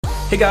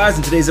Hey guys,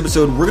 in today's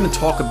episode, we're going to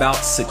talk about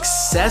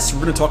success. We're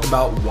going to talk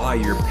about why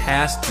your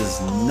past does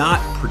not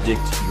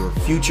predict your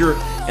future.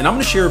 And I'm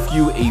going to share with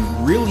you a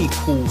really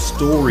cool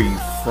story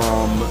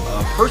from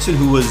a person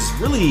who was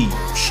really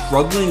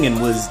struggling and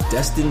was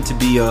destined to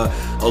be a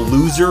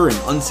loser and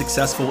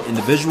unsuccessful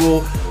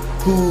individual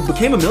who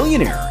became a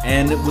millionaire.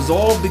 And it was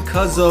all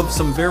because of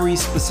some very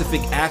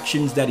specific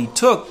actions that he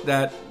took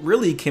that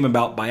really came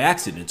about by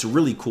accident. It's a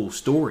really cool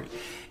story.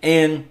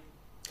 And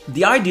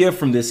the idea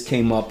from this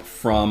came up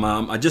from,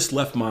 I just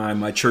left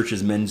my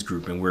church's men's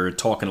group, and we're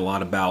talking a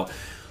lot about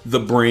the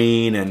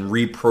brain and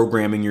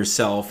reprogramming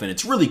yourself, and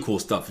it's really cool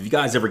stuff. If you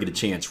guys ever get a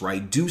chance,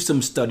 right, do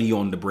some study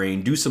on the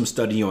brain, do some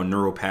study on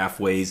neural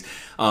pathways.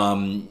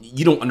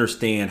 You don't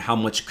understand how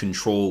much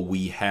control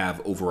we have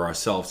over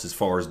ourselves as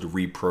far as the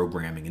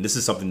reprogramming, and this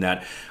is something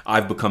that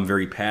I've become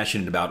very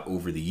passionate about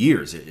over the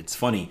years. It's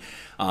funny.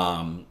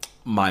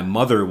 My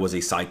mother was a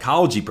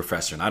psychology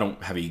professor, and I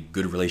don't have a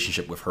good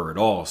relationship with her at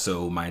all.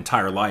 So my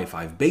entire life,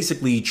 I've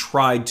basically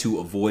tried to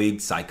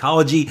avoid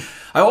psychology.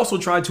 I also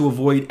tried to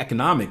avoid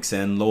economics,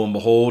 and lo and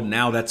behold,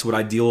 now that's what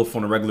I deal with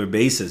on a regular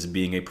basis,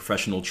 being a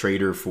professional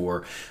trader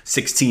for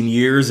 16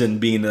 years and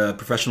being a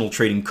professional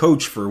trading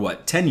coach for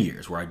 10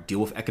 years, where I deal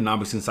with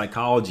economics and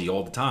psychology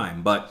all the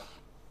time. But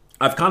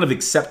I've kind of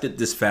accepted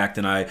this fact,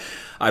 and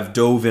I've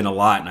dove in a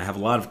lot, and I have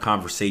a lot of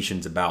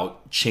conversations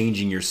about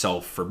changing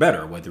yourself for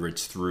better, whether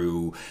it's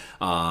through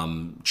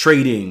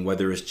trading,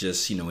 whether it's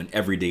just, in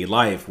everyday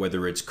life,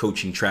 whether it's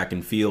coaching track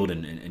and field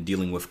and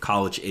dealing with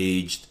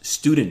college-aged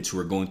students who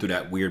are going through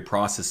that weird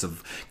process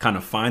of kind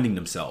of finding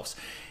themselves.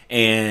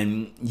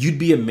 And you'd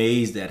be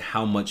amazed at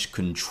how much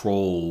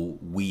control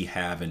we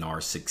have in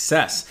our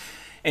success.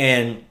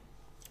 And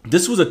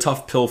this was a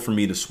tough pill for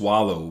me to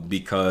swallow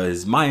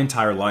because my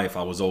entire life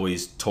I was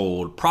always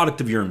told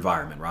product of your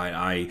environment, right?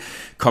 I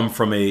come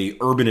from a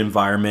urban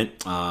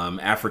environment.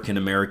 African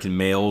American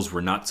males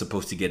were not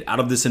supposed to get out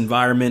of this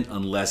environment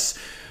unless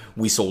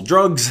we sold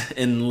drugs,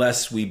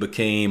 unless we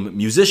became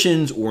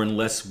musicians, or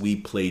unless we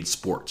played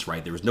sports,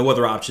 right? There was no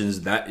other options.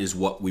 That is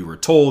what we were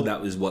told.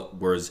 That is what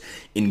was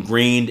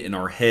ingrained in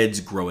our heads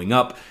growing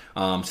up.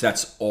 So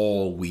that's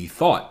all we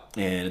thought.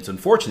 And it's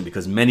unfortunate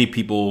because many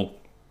people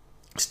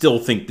still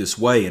think this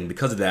way, and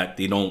because of that,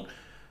 they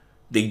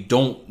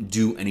don't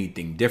do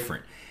anything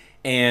different.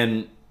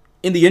 And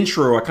in the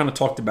intro, I kind of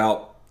talked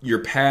about your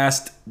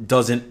past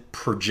doesn't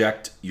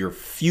project your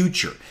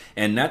future,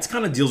 and that's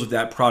kind of deals with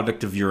that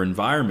product of your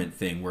environment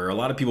thing, where a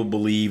lot of people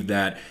believe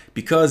that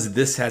because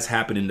this has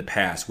happened in the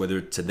past, whether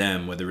it's to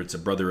them, whether it's a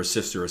brother or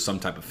sister or some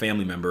type of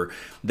family member,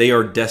 they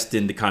are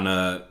destined to kind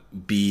of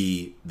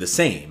be the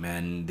same,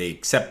 and they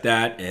accept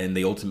that, and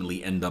they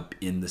ultimately end up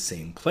in the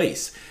same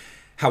place.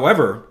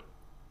 However,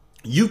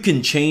 you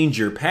can change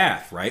your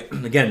path, right?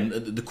 Again,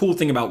 the cool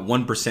thing about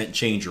 1%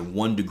 change or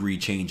 1 degree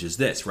change is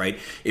this, right?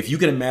 If you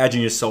can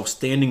imagine yourself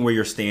standing where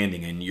you're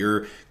standing and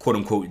your quote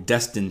unquote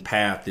destined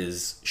path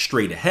is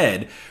straight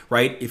ahead,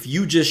 right? If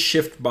you just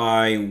shift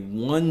by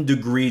 1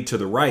 degree to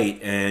the right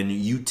and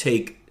you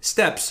take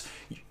steps,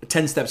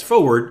 10 steps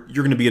forward,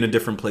 you're going to be in a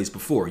different place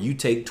before. You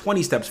take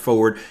 20 steps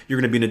forward, you're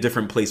going to be in a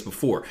different place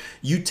before.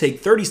 You take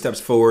 30 steps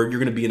forward, you're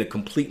going to be in a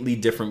completely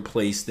different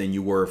place than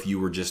you were if you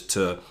were just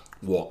to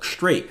walk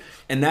straight.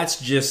 And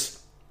that's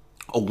just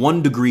a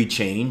 1 degree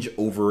change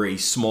over a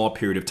small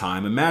period of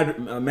time.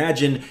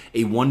 Imagine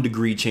a 1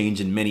 degree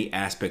change in many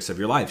aspects of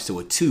your life. So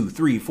a 2,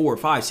 3, 4,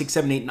 5, 6,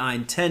 7, 8,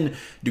 9, 10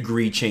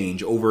 degree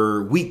change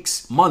over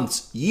weeks,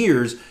 months,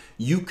 years.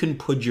 You can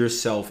put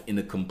yourself in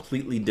a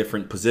completely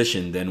different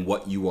position than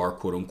what you are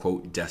quote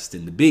unquote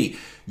destined to be.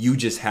 You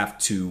just have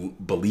to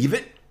believe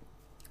it.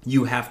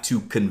 You have to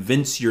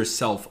convince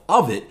yourself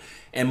of it.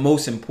 And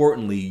most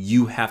importantly,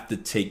 you have to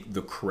take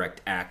the correct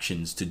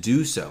actions to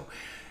do so.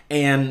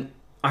 And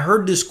I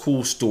heard this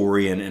cool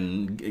story,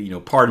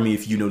 and pardon me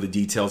if you know the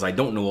details. I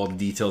don't know all the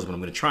details, but I'm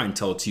going to try and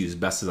tell it to you as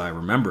best as I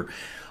remember,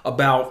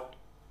 about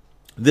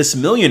this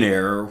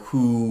millionaire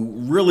who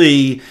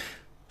really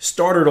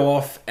started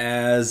off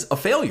as a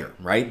failure,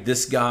 right?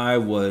 This guy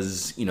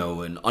was,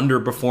 an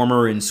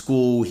underperformer in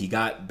school. He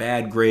got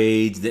bad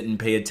grades, didn't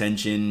pay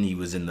attention. He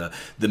was in the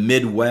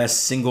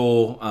Midwest,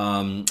 single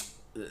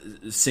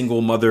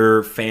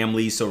mother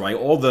family. So, right,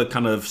 all the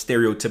kind of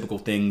stereotypical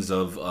things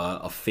of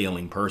a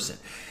failing person.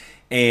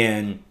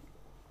 And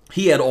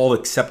he had all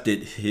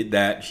accepted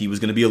that he was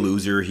going to be a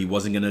loser. He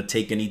wasn't going to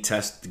take any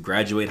tests to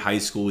graduate high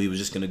school. He was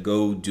just going to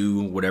go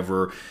do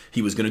whatever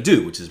he was going to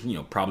do, which is,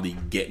 probably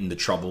get into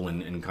trouble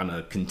and kind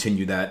of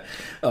continue that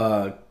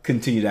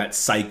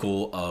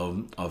cycle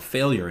of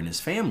failure in his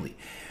family.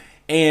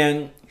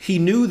 And he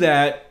knew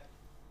that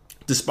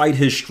despite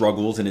his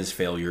struggles and his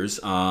failures,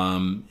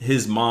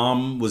 his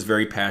mom was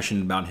very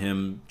passionate about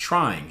him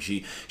trying.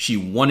 She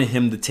wanted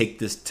him to take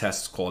this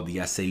test called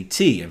the SAT.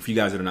 And for you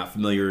guys that are not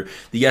familiar,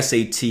 the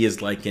SAT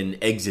is like an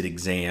exit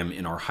exam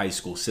in our high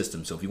school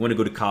system. So if you want to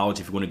go to college,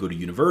 if you want to go to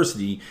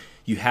university,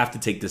 you have to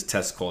take this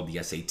test called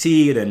the SAT.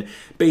 And then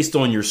based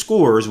on your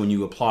scores, when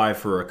you apply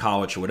for a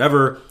college or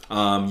whatever,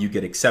 you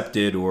get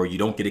accepted or you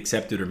don't get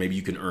accepted, or maybe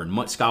you can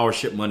earn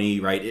scholarship money,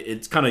 right?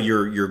 It's kind of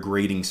your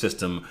grading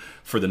system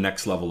for the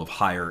next level of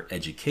higher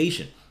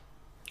education.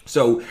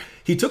 So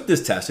he took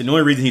this test, and the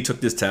only reason he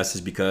took this test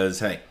is because,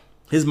 hey,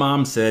 his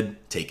mom said,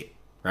 take it,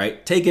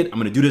 right? Take it. I'm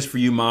going to do this for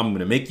you, Mom. I'm going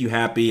to make you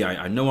happy.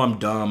 I know I'm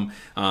dumb,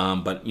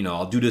 but,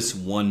 I'll do this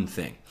one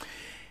thing.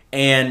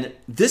 And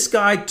this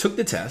guy took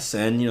the test,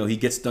 and, he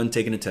gets done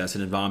taking the test,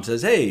 and his mom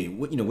says, hey,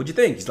 what'd you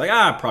think? He's like,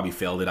 I probably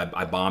failed it.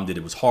 I bombed it.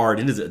 It was hard.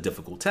 It is a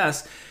difficult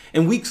test.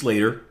 And weeks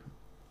later,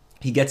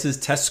 he gets his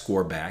test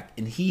score back,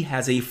 and he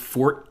has a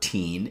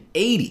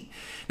 1480.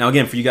 Now,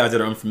 again, for you guys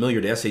that are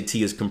unfamiliar, the SAT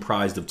is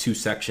comprised of two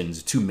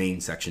main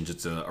sections.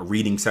 It's a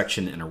reading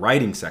section and a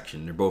writing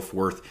section. They're both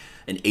worth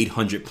an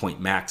 800-point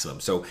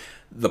maximum. So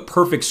the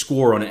perfect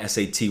score on an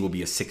SAT will be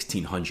a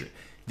 1600.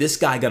 This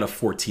guy got a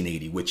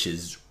 1480, which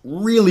is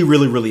really,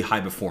 really, really high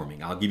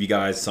performing. I'll give you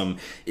guys some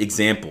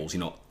examples.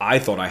 I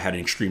thought I had an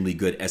extremely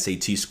good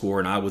SAT score,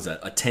 and I was a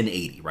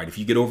 1080, right? If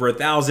you get over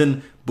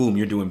 1,000, boom,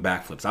 you're doing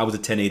backflips. I was a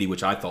 1080,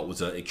 which I thought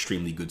was an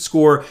extremely good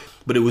score,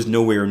 but it was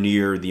nowhere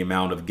near the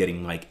amount of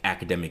getting like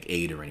academic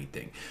aid or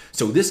anything.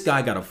 So this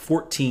guy got a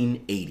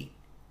 1480,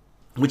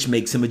 which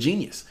makes him a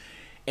genius.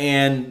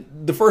 And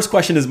the first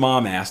question his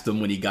mom asked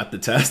him when he got the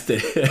test,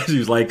 she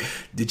was like,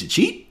 did you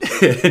cheat?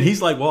 And he's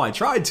like, well, I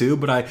tried to,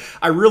 but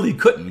I really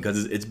couldn't,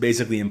 because it's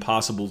basically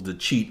impossible to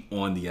cheat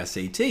on the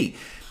SAT.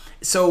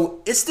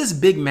 So it's this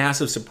big,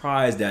 massive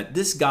surprise that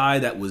this guy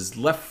that was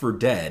left for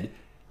dead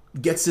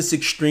gets this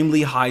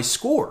extremely high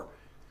score.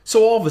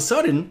 So all of a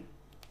sudden,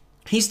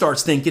 he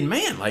starts thinking,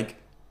 man, like,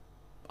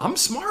 I'm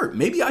smart.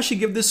 Maybe I should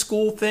give this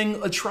school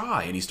thing a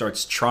try. And he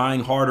starts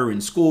trying harder in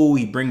school.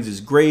 He brings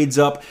his grades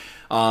up.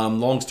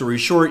 Long story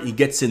short, he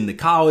gets into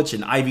college,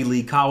 an Ivy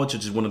League college,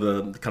 which is one of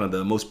the kind of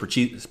the most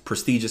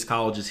prestigious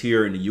colleges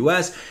here in the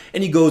U.S.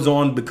 And he goes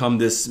on to become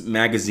this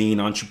magazine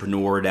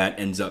entrepreneur that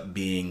ends up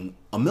being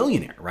a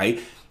millionaire,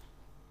 right?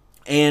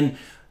 And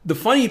the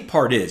funny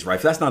part is, right,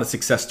 if that's not a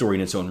success story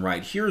in its own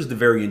right, here's the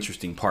very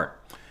interesting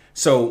part.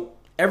 So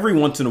every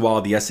once in a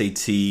while, the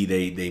SAT,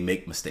 they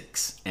make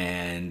mistakes,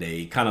 and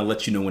they kind of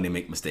let you know when they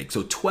make mistakes.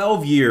 So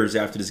 12 years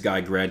after this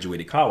guy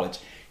graduated college,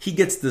 he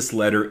gets this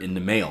letter in the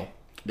mail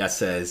that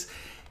says,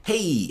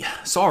 hey,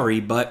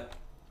 sorry, but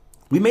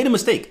we made a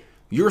mistake.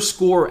 Your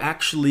score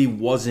actually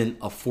wasn't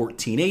a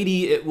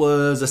 1480, it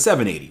was a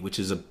 780, which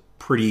is a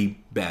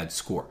pretty bad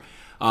score.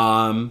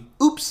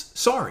 Oops,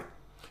 sorry.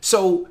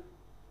 So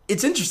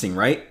it's interesting,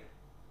 right?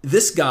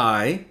 This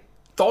guy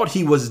thought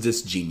he was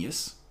this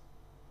genius,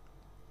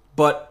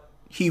 but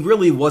he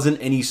really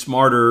wasn't any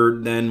smarter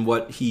than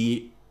what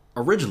he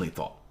originally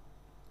thought.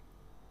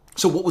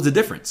 So what was the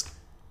difference?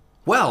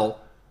 Well,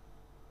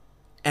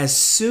 as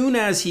soon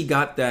as he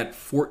got that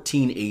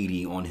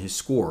 1480 on his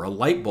score, a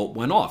light bulb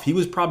went off. He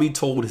was probably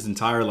told his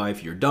entire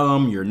life, you're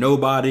dumb, you're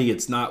nobody,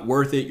 it's not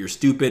worth it, you're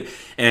stupid.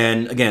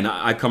 And again,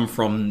 I come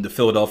from the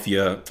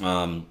Philadelphia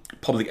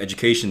public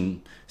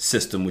education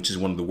system, which is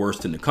one of the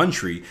worst in the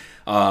country.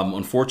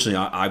 Unfortunately,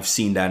 I've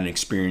seen that and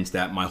experienced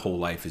that my whole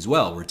life as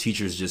well, where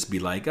teachers just be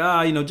like,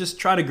 just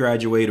try to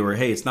graduate, or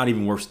hey, it's not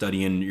even worth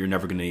studying, you're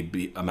never going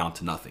to amount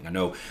to nothing. I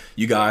know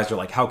you guys are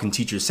like, how can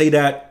teachers say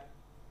that?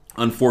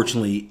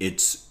 Unfortunately,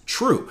 it's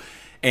true.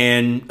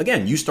 And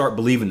again, you start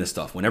believing this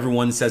stuff. When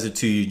everyone says it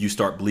to you, you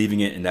start believing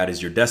it, and that is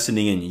your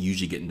destiny, and you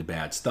usually get into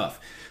bad stuff.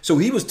 So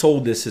he was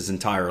told this his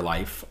entire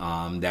life,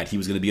 that he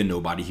was going to be a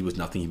nobody, he was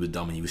nothing, he was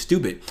dumb, and he was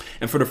stupid.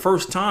 And for the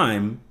first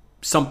time,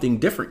 something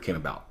different came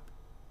about.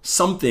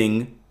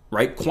 Something,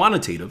 right,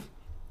 quantitative,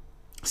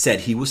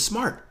 said he was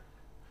smart.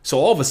 So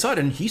all of a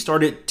sudden, he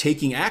started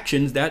taking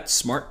actions that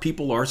smart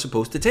people are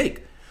supposed to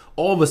take.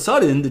 All of a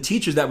sudden, the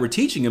teachers that were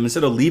teaching him,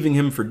 instead of leaving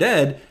him for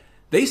dead,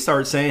 they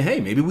start saying, hey,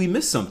 maybe we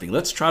missed something.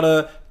 Let's try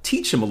to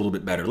teach him a little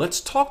bit better.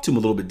 Let's talk to him a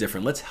little bit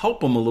different. Let's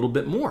help him a little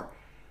bit more.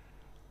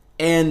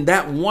 And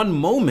that one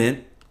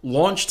moment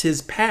launched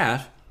his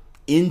path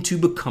into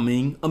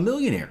becoming a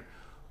millionaire,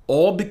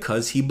 all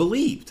because he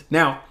believed.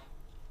 Now,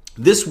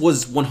 this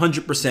was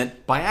 100%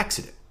 by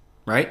accident,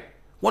 right?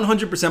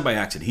 100% by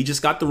accident. He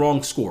just got the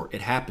wrong score.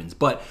 It happens.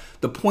 But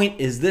the point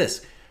is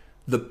this.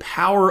 The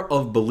power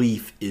of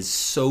belief is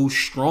so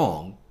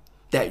strong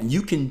that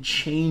you can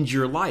change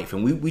your life.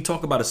 And we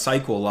talk about a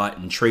cycle a lot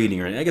in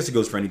trading, and I guess it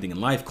goes for anything in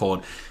life,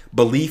 called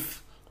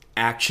belief,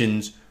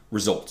 actions,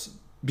 results.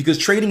 Because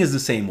trading is the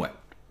same way.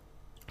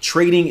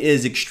 Trading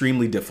is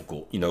extremely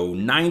difficult.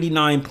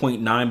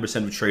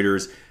 99.9% of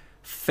traders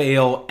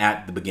fail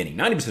at the beginning.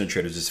 90% of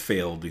traders just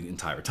fail the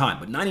entire time,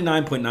 but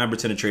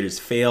 99.9% of traders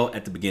fail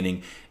at the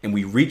beginning, and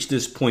we reach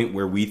this point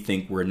where we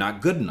think we're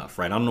not good enough,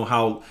 right? I don't know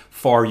how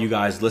far you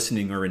guys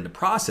listening are in the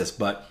process,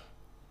 but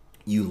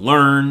You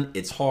learn,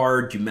 it's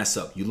hard, you mess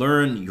up. You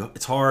learn,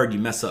 it's hard, you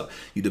mess up.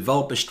 You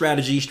develop a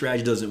strategy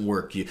doesn't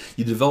work. You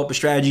develop a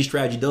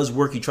strategy does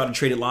work. You try to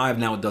trade it live,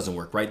 now it doesn't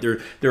work, right?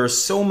 There are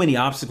so many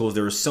obstacles,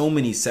 there are so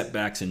many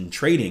setbacks in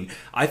trading.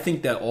 I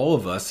think that all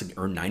of us,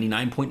 or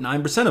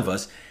 99.9% of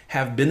us,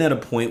 have been at a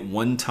point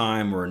one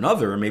time or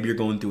another, or maybe you're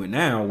going through it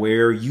now,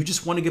 where you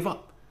just want to give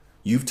up.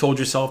 You've told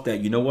yourself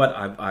that, you know what,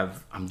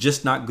 I'm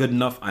just not good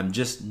enough. I'm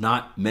just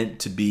not meant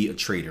to be a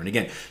trader. And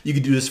again, you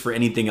could do this for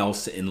anything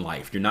else in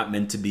life. You're not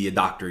meant to be a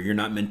doctor. You're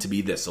not meant to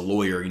be this, a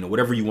lawyer,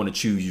 whatever you want to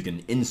choose, you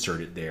can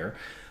insert it there.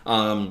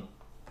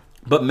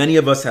 But many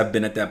of us have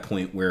been at that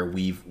point where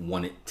we've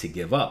wanted to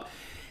give up.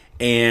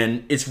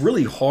 And it's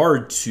really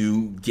hard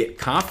to get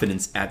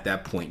confidence at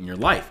that point in your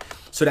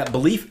life. So that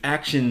belief,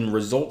 action,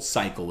 result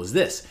cycle is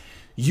this.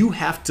 You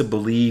have to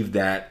believe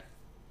that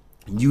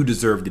you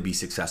deserve to be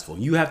successful.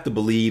 You have to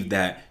believe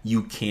that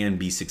you can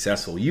be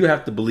successful. You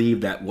have to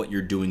believe that what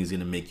you're doing is going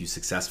to make you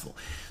successful.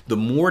 The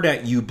more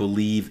that you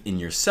believe in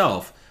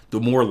yourself, the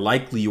more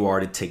likely you are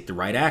to take the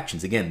right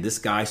actions. Again, this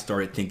guy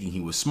started thinking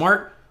he was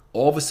smart.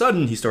 All of a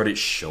sudden, he started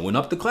showing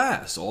up to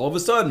class. All of a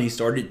sudden, he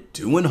started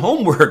doing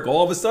homework.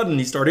 All of a sudden,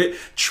 he started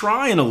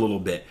trying a little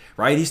bit,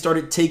 right? He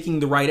started taking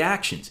the right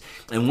actions.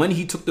 And when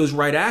he took those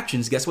right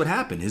actions, guess what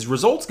happened? His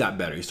results got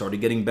better. He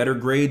started getting better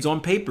grades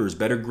on papers,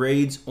 better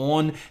grades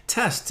on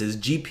tests. His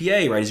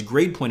GPA, right? His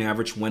grade point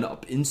average went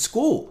up in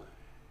school.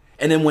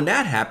 And then when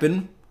that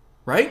happened,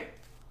 right?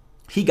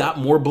 He got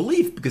more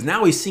belief because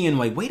now he's seeing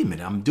like, wait a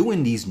minute, I'm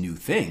doing these new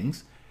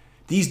things.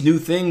 These new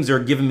things are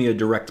giving me a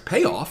direct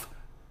payoff.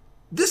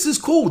 This is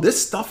cool.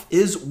 This stuff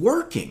is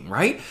working,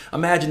 right?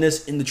 Imagine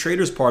this in the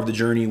trader's part of the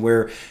journey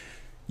where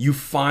you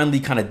finally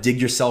kind of dig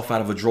yourself out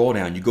of a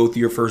drawdown. You go through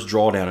your first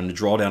drawdown, and the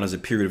drawdown is a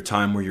period of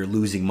time where you're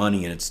losing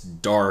money and it's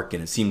dark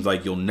and it seems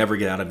like you'll never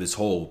get out of this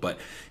hole. But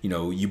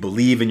you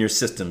believe in your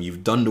system.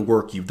 You've done the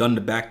work. You've done the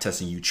back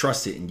testing. You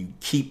trust it, and you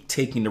keep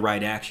taking the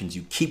right actions.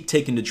 You keep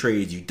taking the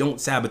trades. You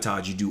don't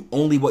sabotage. You do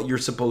only what you're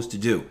supposed to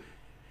do.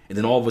 And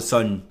then all of a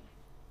sudden,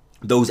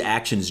 those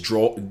actions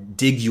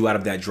dig you out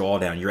of that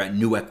drawdown. You're at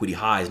new equity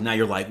highs. Now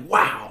you're like,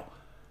 wow,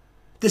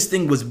 this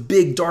thing was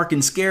big, dark,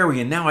 and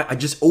scary, and now I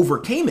just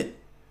overcame it.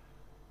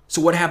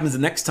 So what happens the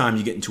next time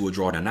you get into a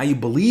drawdown? Now you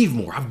believe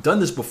more. I've done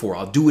this before.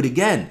 I'll do it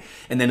again.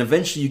 And then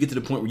eventually you get to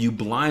the point where you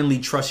blindly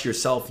trust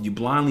yourself. You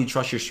blindly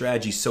trust your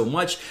strategy so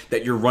much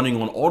that you're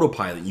running on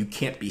autopilot. You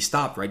can't be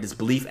stopped, right? This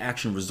belief,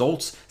 action,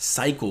 results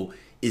cycle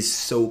is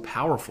so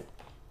powerful.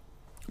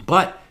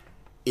 But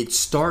it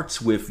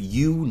starts with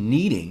you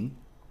needing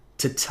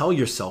to tell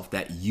yourself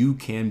that you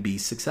can be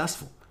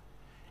successful.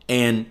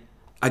 And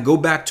I go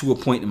back to a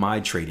point in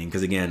my trading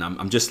because, again,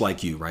 I'm just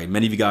like you, right?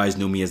 Many of you guys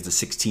know me as the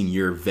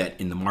 16-year vet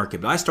in the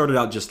market, but I started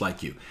out just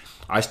like you.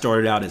 I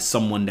started out as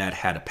someone that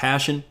had a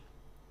passion.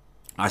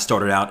 I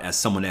started out as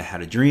someone that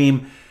had a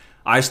dream.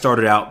 I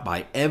started out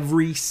by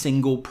every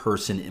single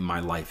person in my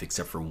life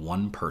except for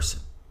one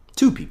person.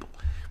 Two people,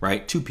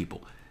 right? Two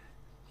people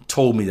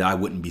told me that I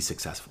wouldn't be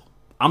successful.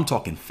 I'm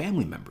talking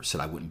family members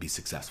said I wouldn't be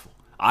successful.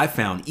 I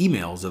found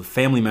emails of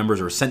family members,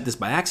 or sent this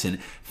by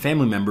accident,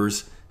 family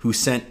members who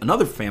sent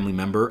another family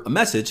member a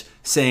message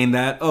saying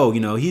that, oh,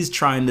 he's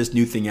trying this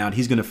new thing out.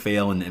 He's going to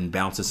fail and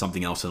bounce to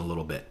something else in a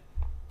little bit,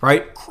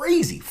 right?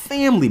 Crazy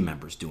family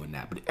members doing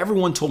that. But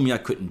everyone told me I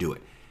couldn't do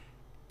it.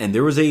 And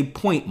there was a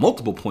point,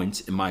 multiple points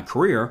in my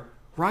career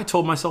where I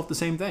told myself the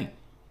same thing.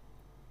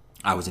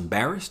 I was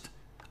embarrassed.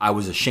 I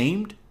was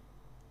ashamed.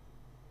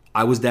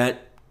 I was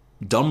that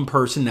dumb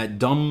person, that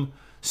dumb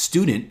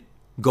student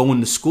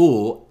going to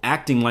school,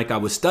 acting like I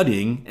was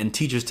studying, and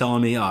teachers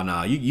telling me, oh,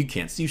 no, you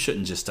can't, you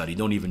shouldn't just study.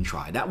 Don't even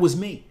try. That was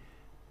me.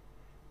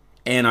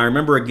 And I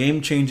remember a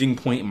game-changing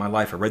point in my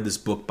life. I read this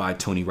book by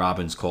Tony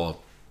Robbins called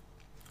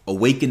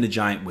Awaken the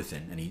Giant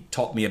Within. And he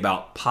taught me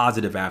about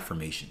positive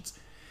affirmations.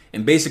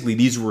 And basically,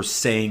 these were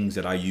sayings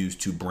that I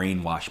used to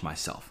brainwash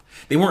myself.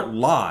 They weren't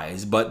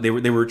lies, but they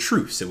were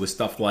truths. It was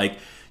stuff like,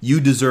 you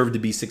deserve to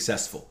be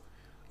successful.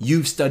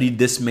 You've studied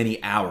this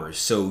many hours,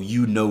 so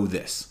you know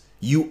this.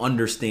 You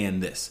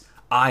understand this.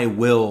 I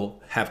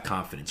will have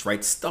confidence,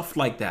 right? Stuff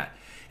like that.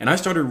 And I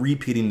started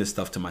repeating this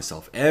stuff to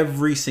myself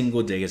every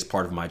single day as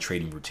part of my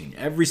trading routine.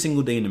 Every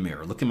single day in the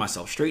mirror, looking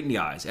myself straight in the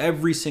eyes,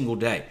 every single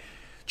day,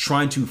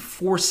 trying to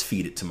force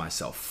feed it to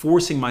myself,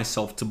 forcing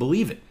myself to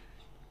believe it.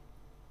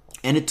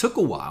 And it took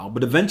a while,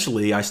 but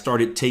eventually I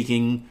started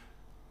taking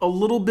a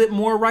little bit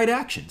more right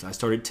actions. I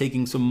started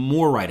taking some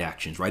more right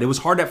actions, right? It was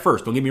hard at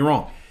first, don't get me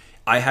wrong.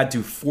 I had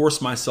to force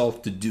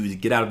myself to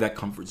get out of that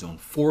comfort zone,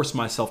 force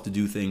myself to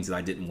do things that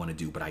I didn't want to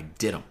do, but I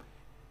did them.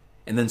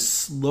 And then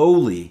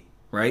slowly,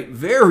 right,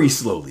 very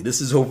slowly,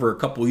 this is over a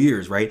couple of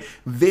years, right,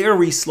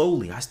 very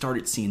slowly, I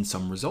started seeing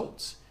some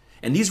results.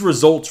 And these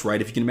results, right,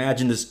 if you can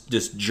imagine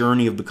this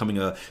journey of becoming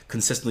a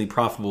consistently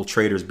profitable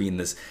trader as being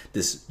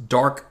this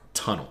dark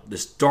tunnel,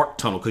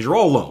 because you're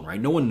all alone, right?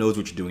 No one knows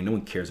what you're doing. No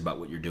one cares about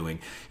what you're doing.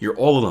 You're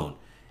all alone.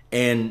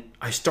 And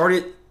I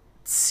started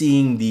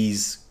seeing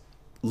these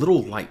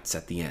little lights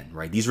at the end,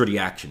 right? These were the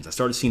actions. I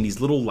started seeing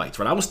these little lights,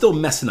 right? I was still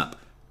messing up.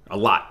 a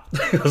lot.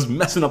 I was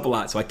messing up a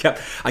lot. So I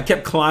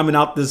kept climbing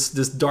out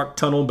this dark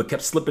tunnel, but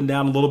kept slipping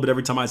down a little bit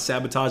every time I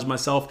sabotaged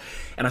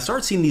myself. And I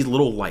started seeing these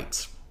little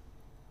lights.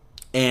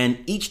 And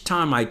each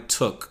time I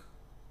took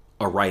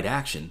a right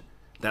action,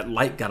 that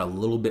light got a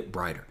little bit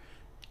brighter.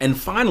 And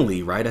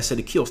finally, right, I said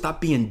to Keel, stop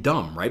being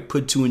dumb, right?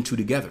 Put two and two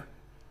together.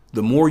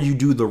 The more you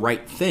do the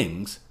right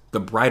things, the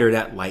brighter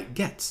that light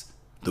gets.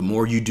 The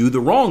more you do the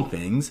wrong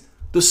things,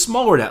 the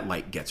smaller that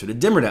light gets, or the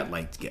dimmer that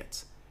light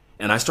gets.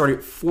 And I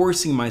started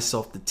forcing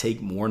myself to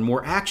take more and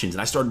more actions.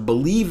 And I started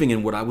believing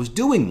in what I was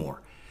doing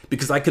more.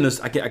 Because I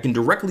can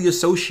directly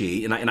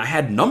associate, and I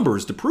had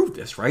numbers to prove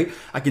this, right?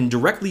 I can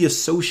directly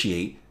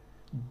associate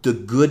the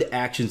good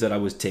actions that I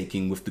was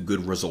taking with the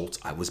good results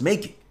I was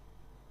making.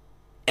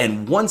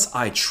 And once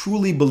I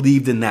truly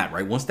believed in that,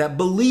 right? Once that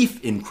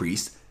belief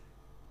increased,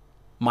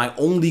 my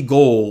only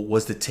goal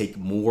was to take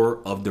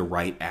more of the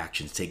right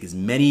actions, take as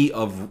many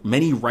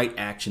right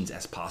actions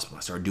as possible.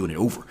 I started doing it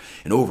over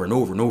and over and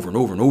over and over and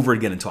over and over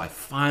again until I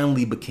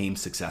finally became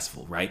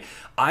successful, right?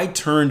 I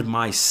turned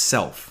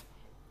myself,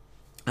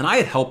 and I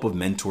had help of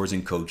mentors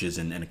and coaches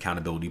and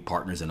accountability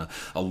partners and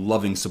a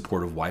loving,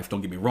 supportive wife,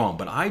 don't get me wrong,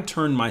 but I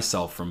turned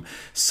myself from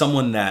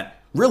someone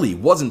that really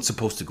wasn't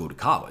supposed to go to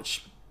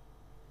college,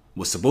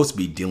 was supposed to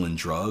be dealing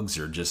drugs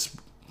or just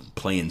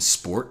playing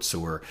sports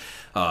or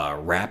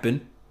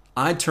rapping.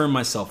 I turned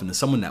myself into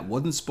someone that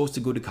wasn't supposed to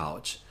go to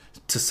college,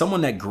 to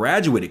someone that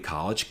graduated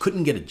college,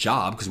 couldn't get a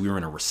job because we were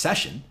in a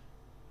recession,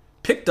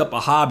 picked up a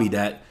hobby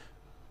that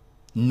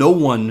no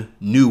one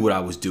knew what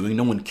I was doing,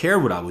 no one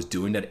cared what I was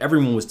doing, that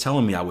everyone was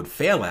telling me I would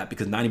fail at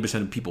because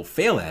 90% of people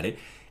fail at it,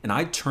 and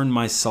I turned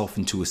myself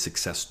into a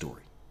success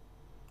story.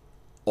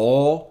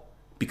 All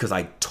because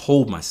I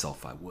told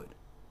myself I would.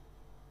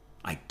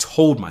 I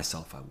told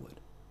myself I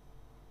would.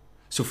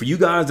 So for you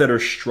guys that are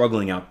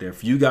struggling out there,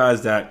 for you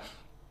guys that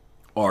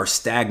are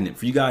stagnant,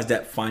 for you guys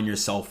that find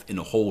yourself in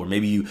a hole, or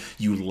maybe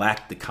you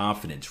lack the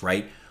confidence,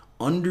 right?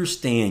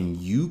 Understand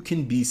you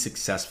can be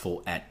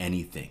successful at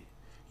anything.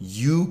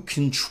 You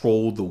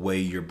control the way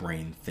your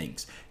brain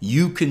thinks.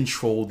 You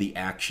control the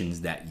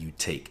actions that you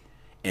take.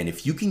 And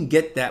if you can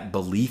get that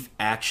belief,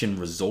 action,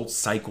 results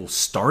cycle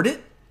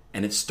started,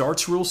 and it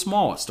starts real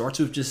small. It starts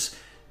with just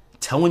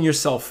telling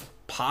yourself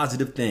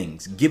positive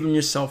things, giving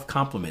yourself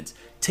compliments,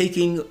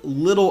 taking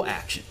little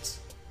actions.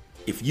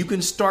 If you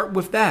can start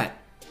with that,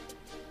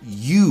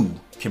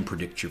 you can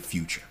predict your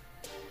future.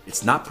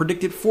 It's not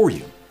predicted for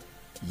you.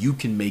 You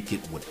can make it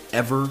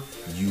whatever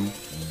you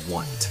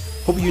want.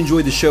 Hope you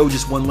enjoyed the show.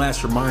 Just one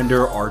last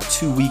reminder, our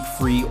 2-week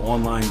free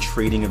online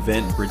trading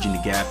event, Bridging the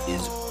Gap,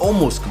 is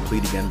almost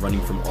complete again,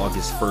 running from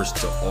August 1st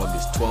to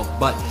August 12th.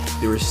 But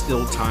there is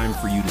still time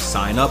for you to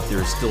sign up.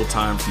 There is still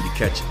time for you to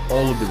catch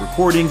all of the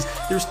recordings.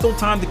 There's still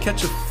time to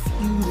catch a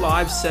few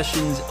live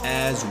sessions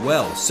as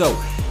well.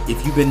 So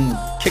if you've been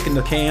kicking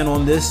the can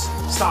on this,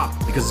 stop,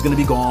 because it's going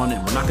to be gone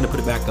and we're not going to put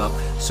it back up.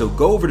 So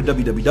go over to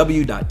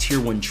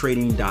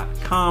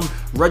www.tier1trading.com,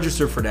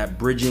 register for that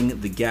Bridging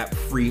the Gap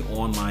free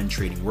online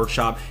trading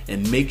workshop,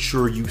 and make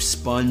sure you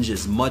sponge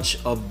as much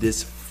of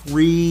this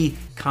free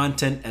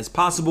content as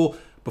possible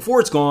before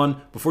it's gone,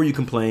 before you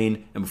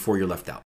complain, and before you're left out.